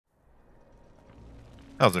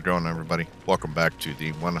How's it going, everybody? Welcome back to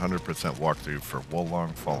the 100% walkthrough for Wo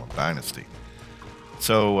Long Fallen Dynasty.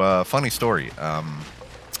 So, funny story.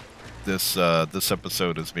 This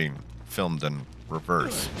episode is being filmed in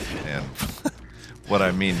reverse, and what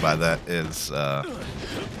I mean by that is,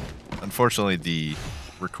 unfortunately, the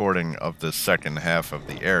recording of the second half of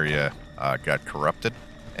the area got corrupted,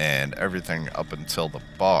 and everything up until the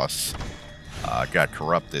boss got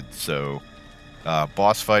corrupted. So.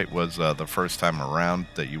 Boss fight was the first time around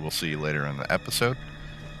that you will see later in the episode.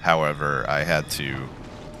 However, I had to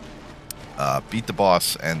beat the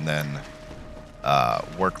boss and then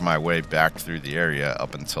work my way back through the area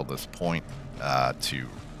up until this point to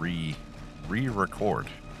re-record.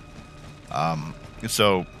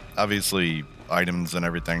 So obviously items and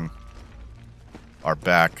everything are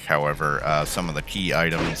back. However, some of the key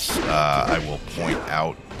items I will point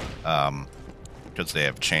out because they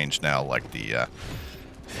have changed now, like there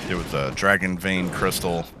was a dragon vein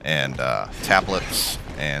crystal and tablets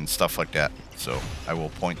and stuff like that. So I will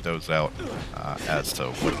point those out as to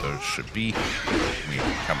what those should be when you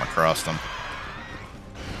come across them.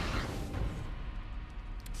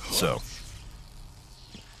 So,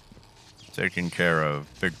 taking care of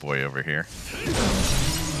big boy over here.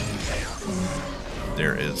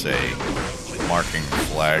 There is a marking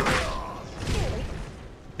flag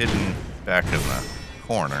hidden back in the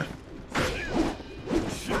corner.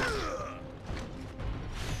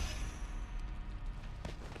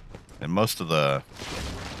 And most of the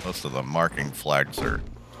marking flags are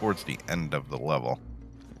towards the end of the level.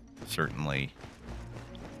 Certainly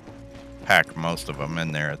pack most of them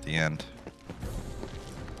in there at the end.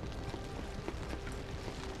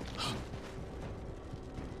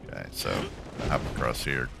 Okay, so hop across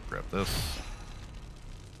here, grab this.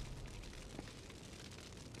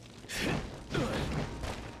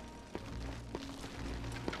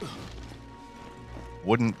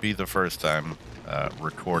 Wouldn't be the first time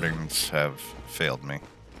recordings have failed me.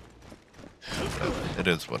 So it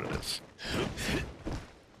is what it is.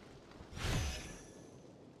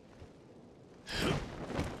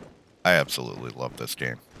 I absolutely love this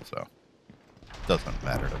game, so it doesn't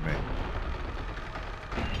matter to me.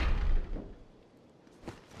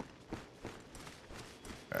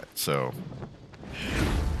 Alright, so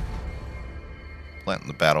planting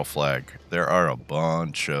the battle flag. There are a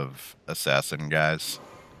bunch of assassin guys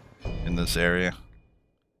in this area.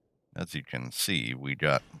 As you can see, we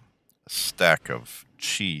got a stack of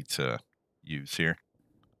chi to use here.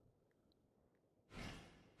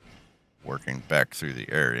 Working back through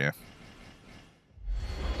the area.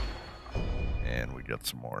 And we got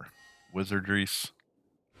some more wizardries.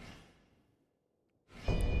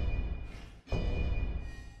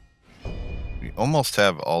 We almost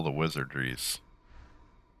have all the wizardries.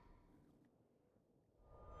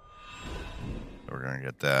 We're going to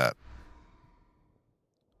get that.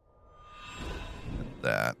 And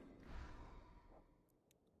that.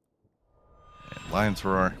 And Lion's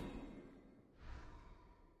Roar.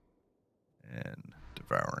 And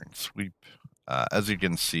Devouring Sweep. As you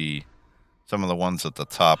can see, some of the ones at the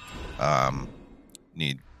top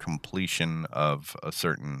need completion of a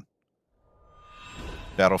certain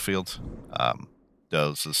battlefield.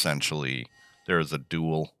 Those essentially, there is a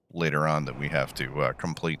duel later on that we have to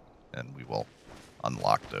complete, and we will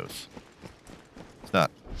unlock those. It's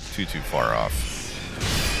not too far off.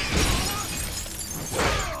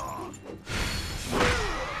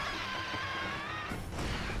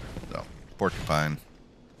 So, Porcupine,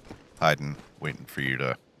 hiding, waiting for you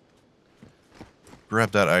to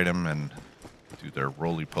grab that item and do their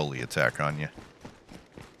roly-poly attack on you.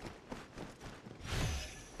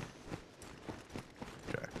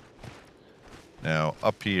 Okay. Now,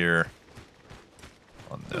 up here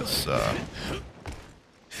on this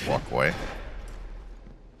walkway,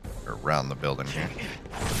 or around the building here.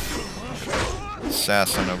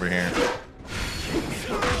 Assassin over here.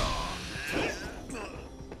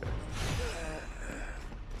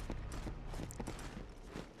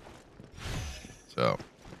 So,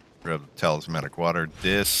 grab the talismanic water.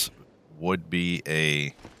 This would be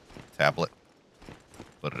a tablet,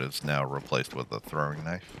 but it is now replaced with a throwing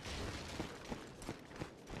knife.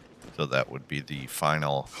 So that would be the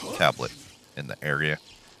final tablet in the area.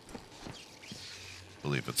 I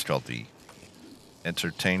believe it's called the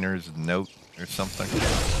Entertainer's Note or something.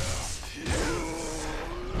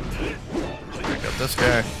 I got this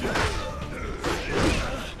guy.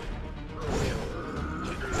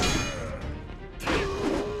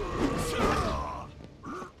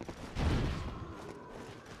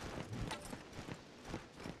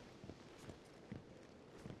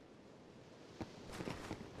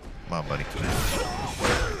 Come on, buddy.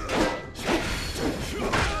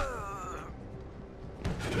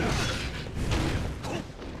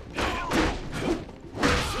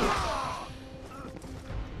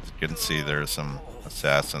 can see there's some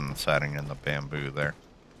assassins hiding in the bamboo there.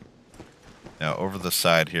 Now over the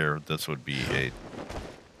side here, this would be a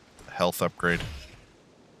health upgrade.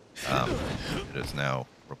 It is now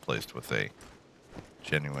replaced with a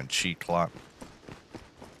genuine chi clock.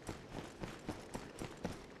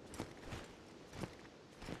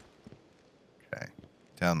 Okay,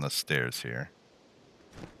 down the stairs here.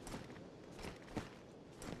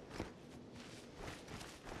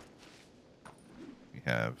 We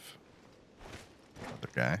have another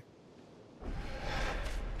guy.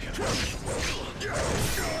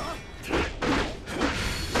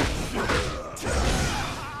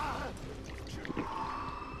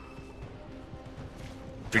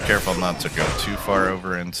 Be careful not to go too far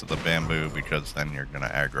over into the bamboo, because then you're going to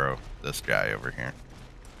aggro this guy over here.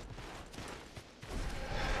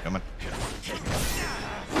 Come on.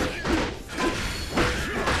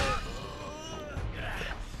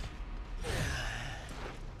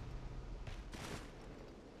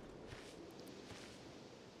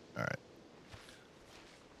 Alright.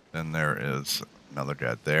 Then there is another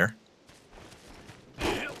guy there.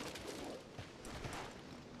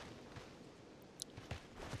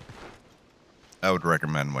 I would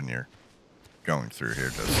recommend when you're going through here,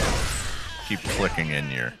 just keep clicking in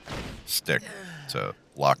your stick to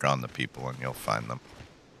lock on the people and you'll find them.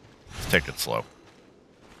 Just take it slow.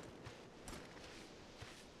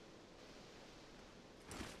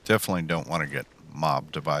 Definitely don't want to get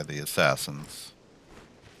mobbed by the assassins.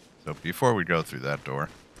 So before we go through that door,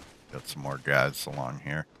 got some more guys along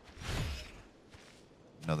here.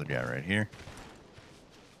 Another guy right here.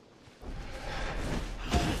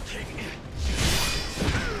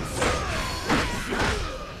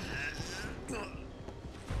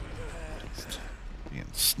 Being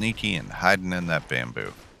sneaky and hiding in that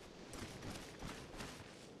bamboo.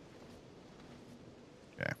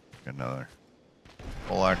 Okay, got another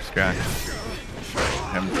poleaxe guy.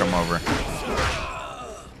 Him come over.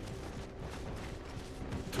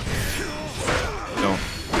 Don't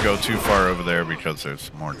go too far over there because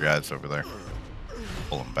there's more guys over there.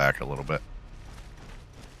 Pull them back a little bit.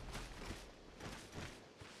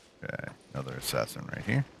 Okay, another assassin right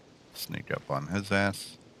here. Sneak up on his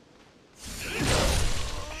ass.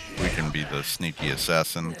 We can be the sneaky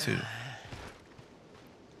assassin too.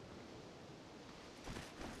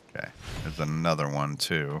 Okay, there's another one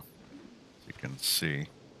too, as you can see.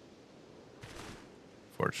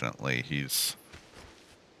 Fortunately, he's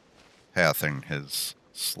pathing his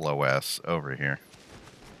slow ass over here.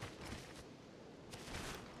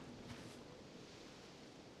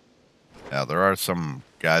 Now, there are some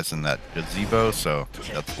guys in that gazebo, so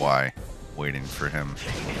that's why waiting for him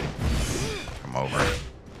to come over.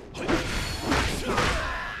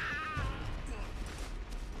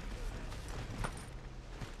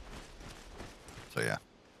 So yeah,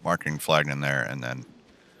 marking flag in there, and then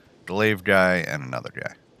glaive guy and another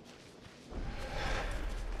guy.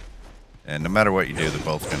 And no matter what you do, they're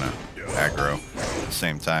both gonna aggro at the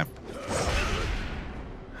same time.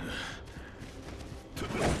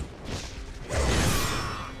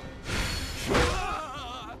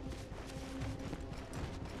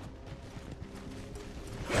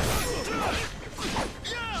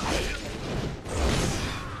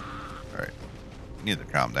 Alright, you need to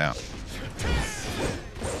calm down.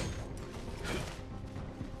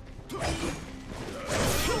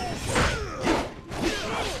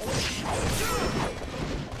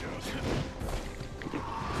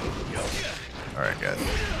 Alright, guys.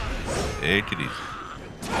 Take it easy.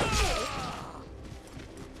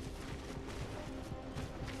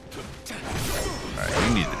 Alright,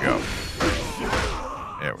 you need to go.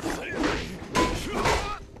 There we go.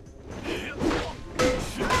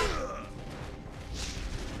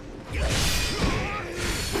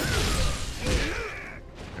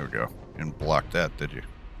 There we go. You didn't block that, did you?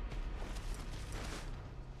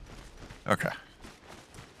 Okay.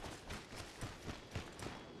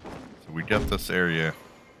 We got this area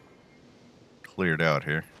cleared out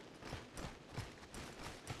here.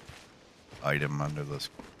 Item under this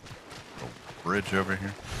little bridge over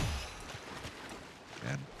here.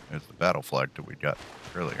 And there's the battle flag that we got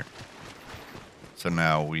earlier. So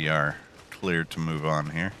now we are cleared to move on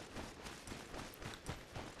here.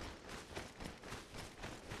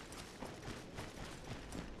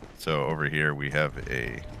 So over here we have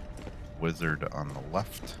a wizard on the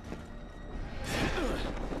left.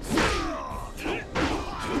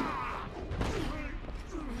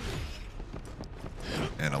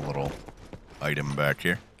 And a little item back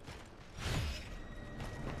here.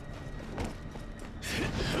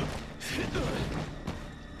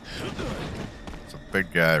 It's a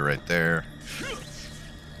big guy right there.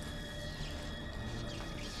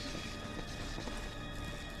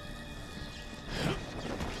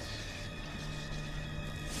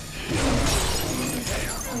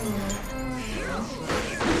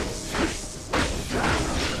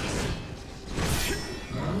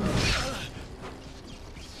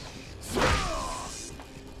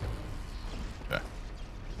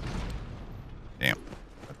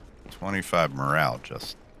 25 morale,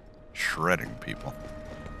 just shredding people.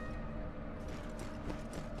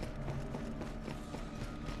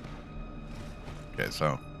 Okay,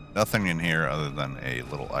 so nothing in here other than a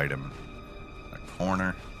little item in a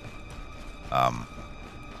corner.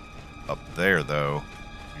 Up there, though,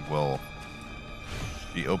 we will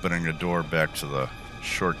be opening a door back to the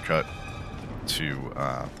shortcut to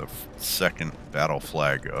the second battle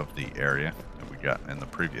flag of the area that we got in the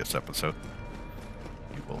previous episode.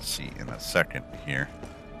 You will see in a second here.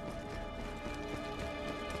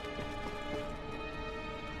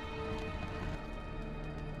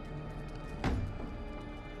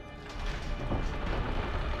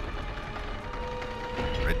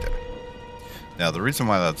 Right there. Now, the reason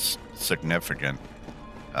why that's significant,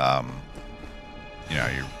 you know,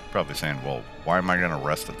 you're probably saying, well, why am I going to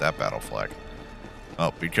rest at that battle flag?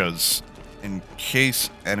 Well, because in case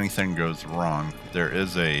anything goes wrong, there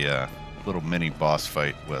is a little mini boss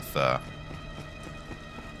fight with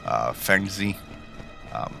Fengzi,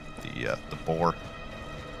 the boar,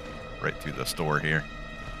 right through this door here.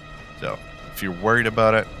 So, if you're worried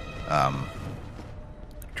about it,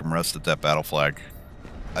 you can rest at that battle flag.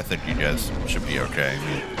 I think you guys should be okay. I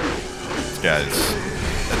mean, these guys,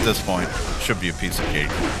 at this point, should be a piece of cake.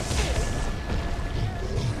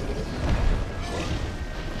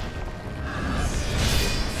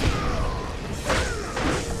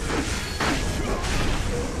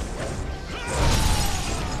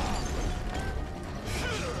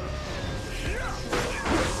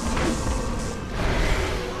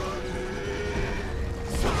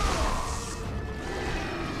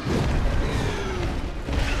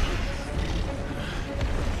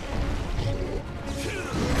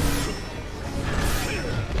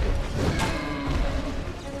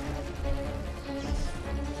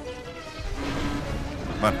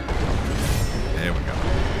 Come on. There we go.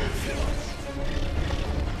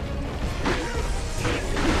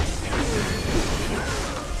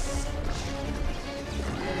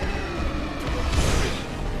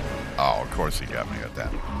 Oh, of course he got me at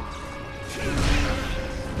that.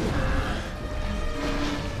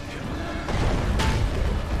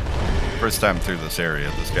 First time through this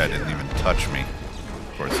area, this guy didn't even touch me.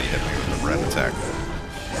 Of course, he hit me with a red attack.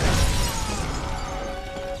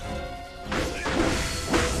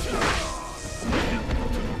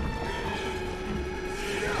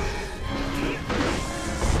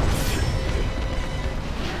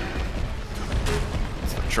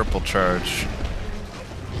 Triple charge.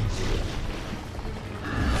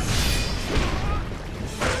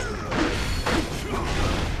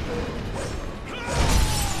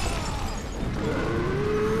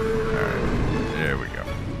 Alright, there we go.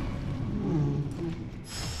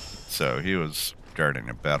 So he was guarding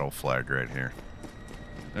a battle flag right here.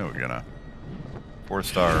 Then we're gonna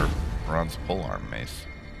 4-star bronze polearm mace.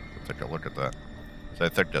 Take a look at that. So I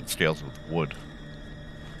think that scales with wood.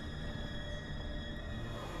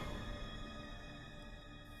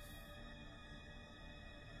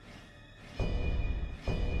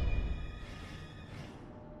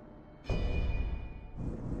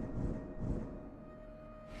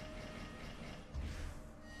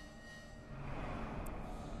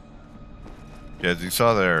 Yeah, as you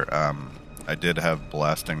saw there, I did have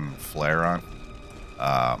blasting flare on.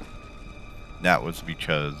 That was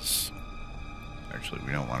because... Actually,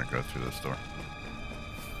 we don't want to go through this door.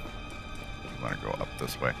 We want to go up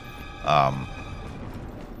this way. I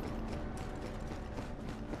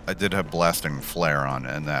did have blasting flare on,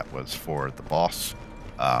 and that was for the boss.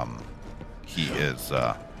 He is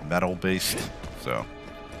metal-based, so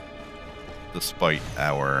despite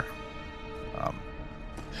our...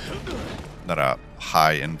 not a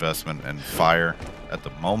high investment in fire at the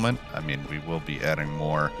moment. I mean, we will be adding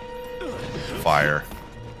more fire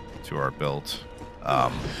to our build.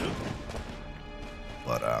 But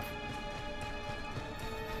I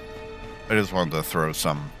just wanted to throw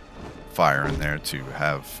some fire in there to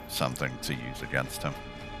have something to use against him.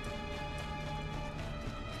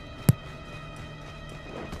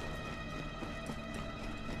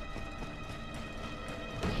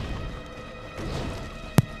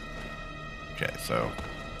 Okay, so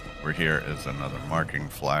we're here is another marking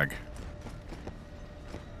flag.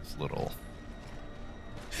 This little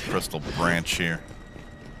crystal branch here.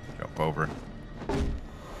 Jump over.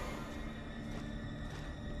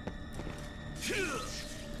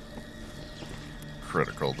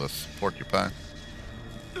 Critical this porcupine.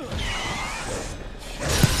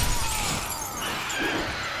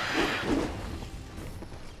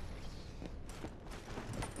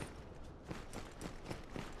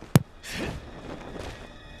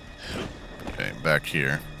 Back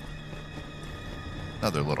here,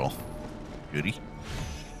 another little goodie.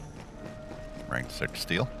 Rank 6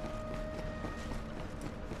 steel.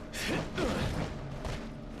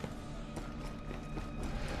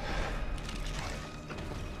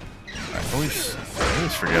 I always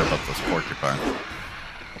forget about this porcupine.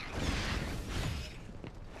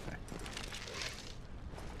 Okay.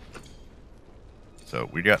 So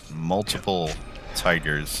we got multiple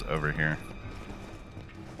tigers over here.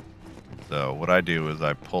 So what I do is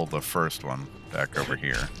I pull the first one back over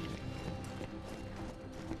here.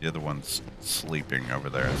 The other one's sleeping over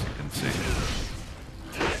there, as you can see.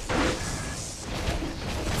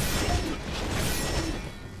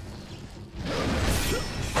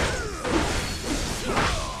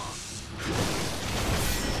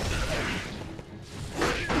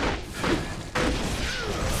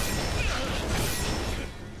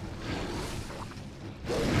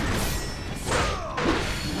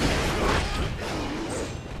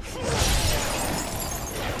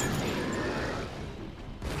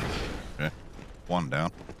 One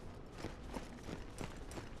down.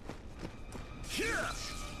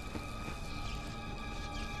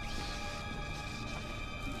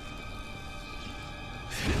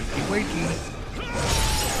 Wakey.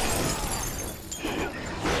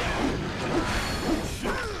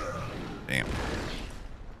 Damn.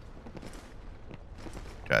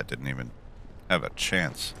 God didn't even have a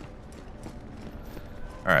chance.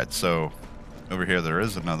 Alright, so over here there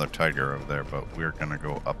is another tiger over there, but we're gonna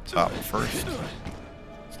go up top first.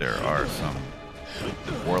 There are some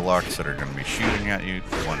warlocks that are gonna be shooting at you.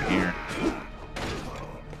 One here.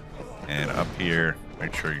 And up here,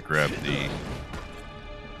 make sure you grab the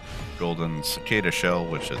golden cicada shell,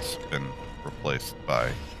 which has been replaced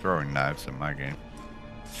by throwing knives in my game.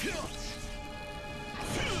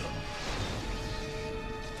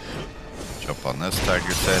 Jump on this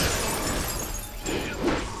tiger's head.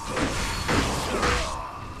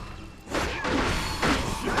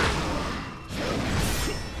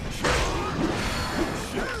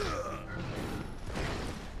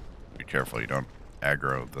 Careful you don't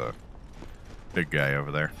aggro the big guy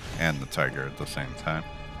over there and the tiger at the same time.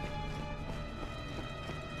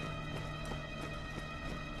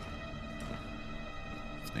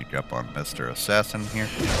 Sneak up on Mr. Assassin here.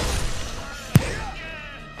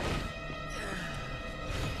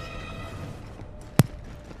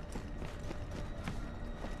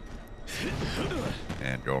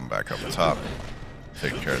 And going back up top,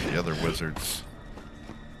 take care of the other wizards.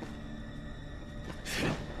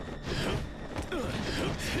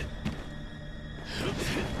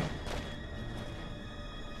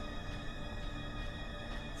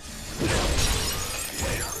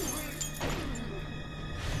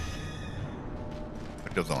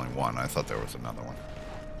 There's only one. I thought there was another one.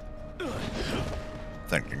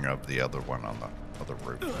 Thinking of the other one on the other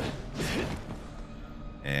roof.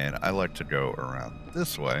 And I like to go around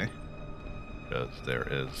this way because there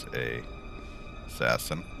is a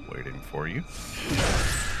assassin waiting for you.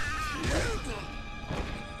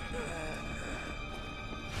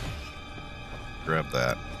 Grab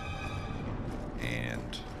that.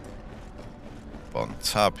 And on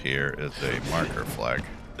top here is a marker flag.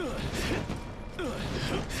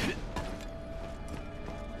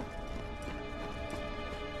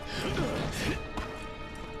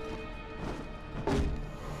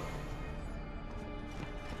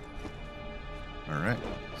 Alright,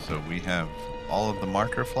 so we have all of the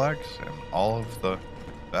marker flags and all of the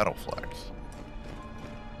battle flags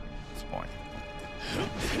at this point.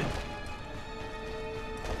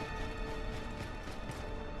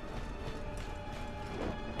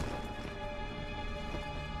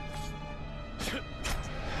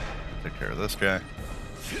 Take care of this guy.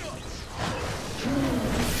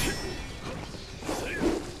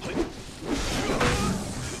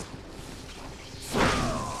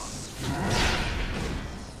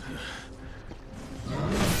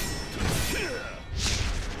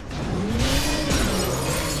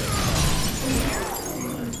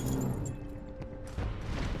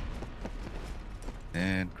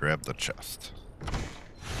 And grab the chest.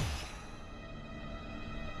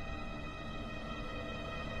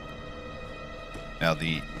 Now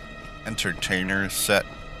the Entertainer set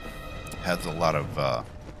has a lot of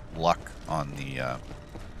luck on the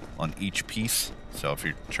on each piece. So if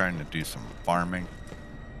you're trying to do some farming,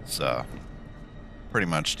 it's pretty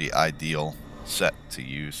much the ideal set to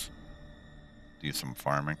use. Do some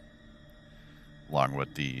farming, along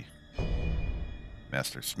with the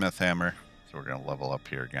Master Smith hammer. So we're going to level up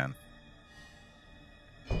here again.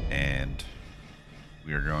 And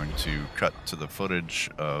we are going to cut to the footage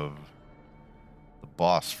of the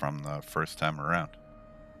boss from the first time around.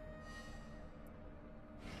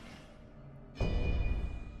 You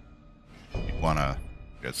want to,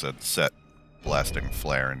 like I said, set blasting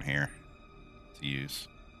flare in here to use.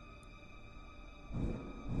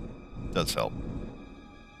 Does help.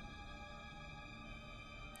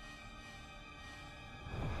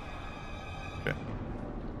 Okay.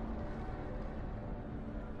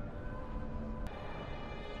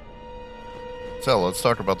 So let's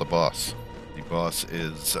talk about the boss. The boss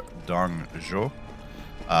is Zhuo.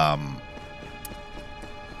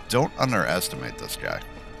 Don't underestimate this guy.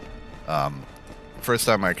 First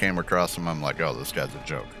time I came across him, I'm like, oh, this guy's a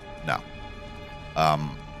joke. No.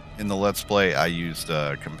 In the Let's Play, I used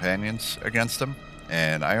companions against him,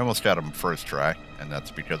 and I almost got him first try, and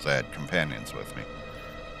that's because I had companions with me.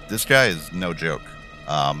 This guy is no joke.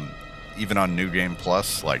 Even on New Game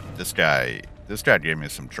Plus, like, this guy gave me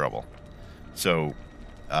some trouble. So,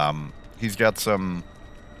 he's got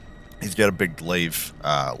a big glaive,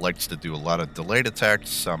 likes to do a lot of delayed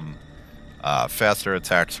attacks, some faster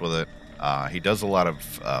attacks with it. He does a lot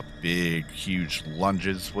of big, huge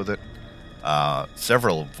lunges with it,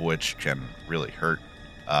 several of which can really hurt.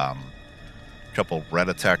 Couple red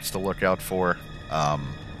attacks to look out for.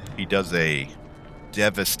 He does a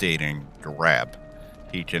devastating grab.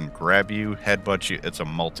 He can grab you, headbutt you. It's a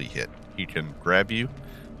multi-hit. He can grab you,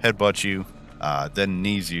 headbutt you, then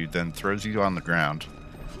knees you, then throws you on the ground.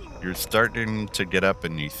 You're starting to get up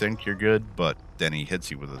and you think you're good, but then he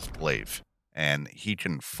hits you with his glaive. And he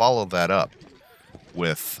can follow that up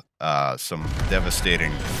with some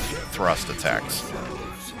devastating thrust attacks.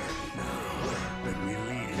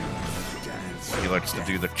 He likes to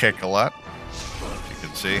do the kick a lot. As you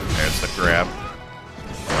can see, there's the grab.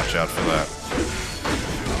 Watch out for that.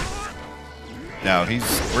 Now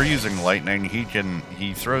we're using lightning.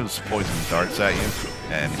 He throws poison darts at you,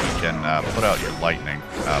 and he can put out your lightning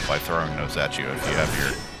by throwing those at you if you have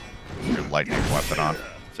your lightning weapon on.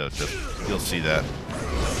 So you'll see that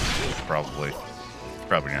probably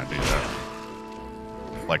gonna do that.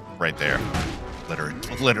 Like right there.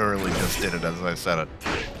 Literally just did it as I said it.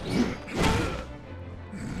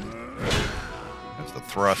 There's the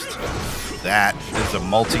thrust. That is a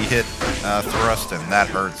multi-hit thrust, and that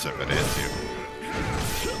hurts if it hits you.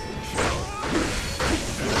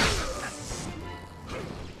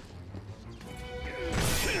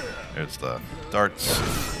 There's the darts.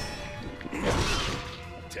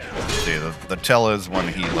 See, the tell is when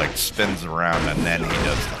he like spins around and then he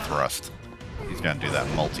does the thrust. He's gonna do that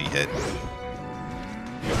multi-hit.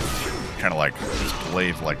 Kind of like his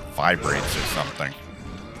glaive like vibrates or something.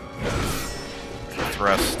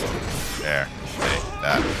 Thrust. There. See,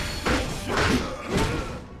 that.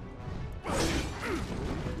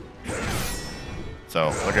 So,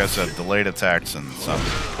 like I said, delayed attacks and some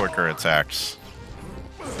quicker attacks.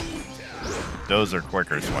 Those are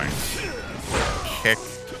quicker swings. Kick.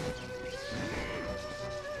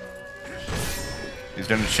 He's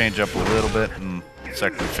going to change up a little bit in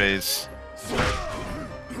second phase.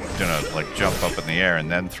 He's going to like jump up in the air and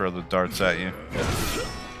then throw the darts at you.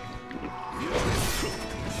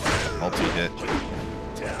 Multi-hit.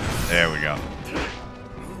 There we go.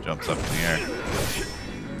 Jumps up in the air.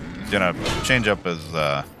 He's going to change up his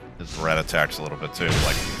red attacks a little bit too,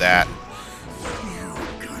 like that.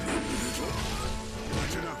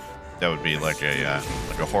 That would be like a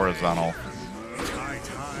horizontal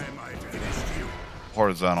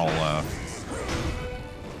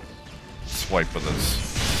swipe with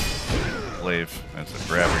his glaive. That's a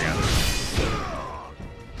grab again.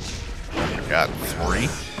 I got 3 in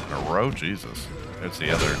a row. Jesus. There's the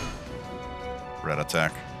other red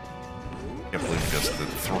attack. Can't believe he just did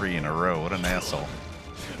 3 in a row. What an asshole.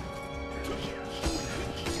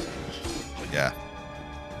 Yeah.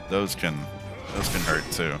 Those can hurt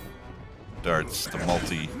too. Darts, the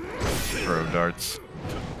multi-throw darts,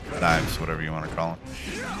 knives, whatever you want to call them.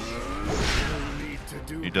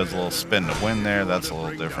 He does a little spin to win there. That's a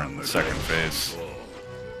little different in the second phase.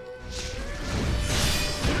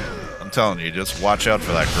 I'm telling you, just watch out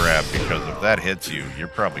for that grab, because if that hits you, you're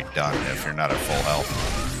probably done if you're not at full health.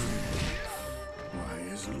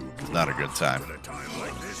 It's not a good time.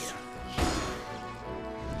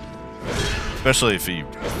 Especially if he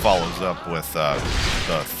follows up with the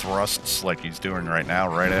thrusts like he's doing right now,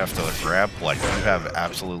 right after the grab. Like, you have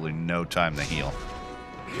absolutely no time to heal.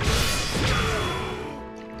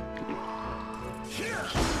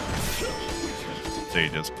 So you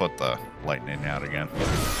just put the lightning out again.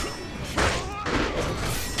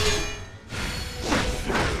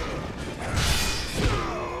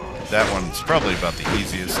 That one's probably about the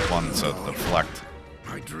easiest one to deflect.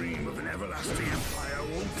 I dream of an everlasting empire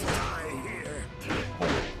won't die here. Oh,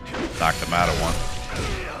 knocked him out of one.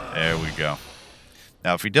 There we go.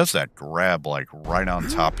 Now, if he does that grab, like, right on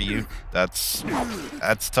top of you, that's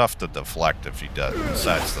tough to deflect if he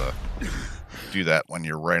decides to do that when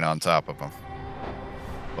you're right on top of him.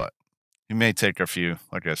 But he may take a few.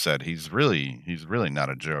 Like I said, he's really not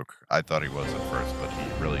a joke. I thought he was at first, but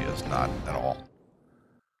he really is not at all.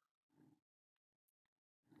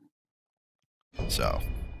 So,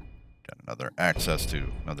 got another access to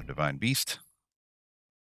another divine beast.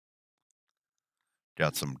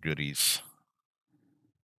 Got some goodies.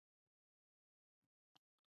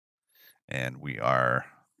 And we are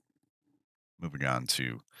moving on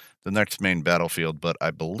to the next main battlefield, but I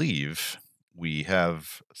believe we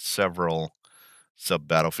have several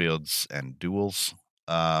sub-battlefields and duels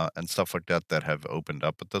and stuff like that that have opened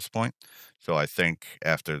up at this point. So I think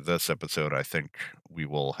after this episode, I think we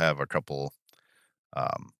will have a couple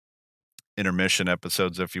intermission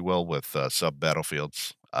episodes, if you will, with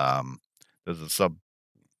sub-battlefields. There's a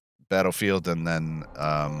sub-battlefield, and then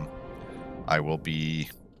I will be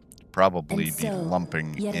probably be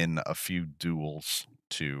lumping in a few duels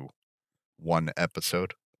to one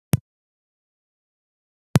episode.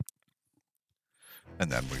 And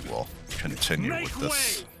then we will continue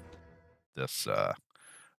with this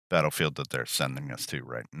battlefield that they're sending us to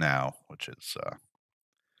right now, which is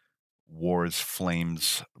War's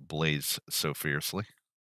Flames Blaze So Fiercely.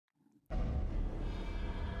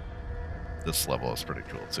 This level is pretty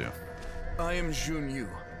cool too. I am Jun Yu,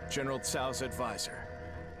 General Cao's advisor.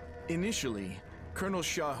 Initially, Colonel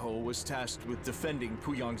Xiahou was tasked with defending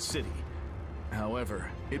Puyang City. However,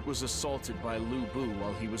 it was assaulted by Lu Bu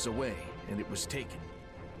while he was away, and it was taken.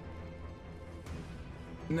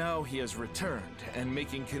 Now he has returned and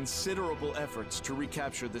making considerable efforts to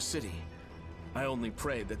recapture the city. I only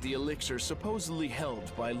pray that the elixir supposedly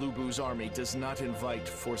held by Lu Bu's army does not invite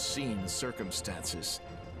foreseen circumstances.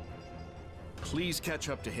 Please catch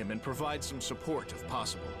up to him and provide some support if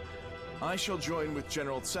possible. I shall join with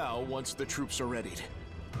General Cao once the troops are readied.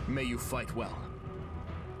 May you fight well.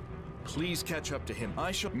 Please catch up to him.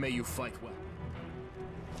 May you fight well.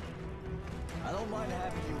 I don't mind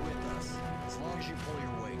having you with us, as long as you pull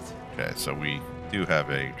your weight. Okay, so we do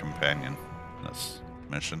have a companion in this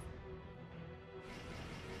mission.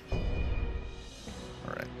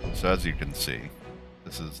 Alright, so as you can see,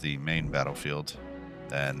 this is the main battlefield.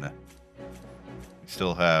 Then we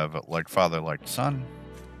still have Like Father, Like Son,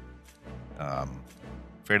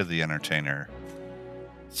 Fate of the Entertainer,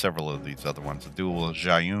 several of these other ones. A duel with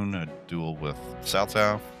Jiayun, a duel with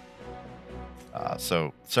Cao Cao.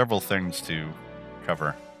 So several things to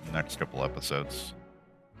cover in the next couple episodes.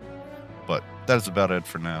 But that is about it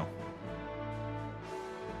for now.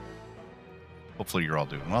 Hopefully you're all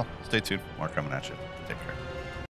doing well. Stay tuned. More coming at you. Take care.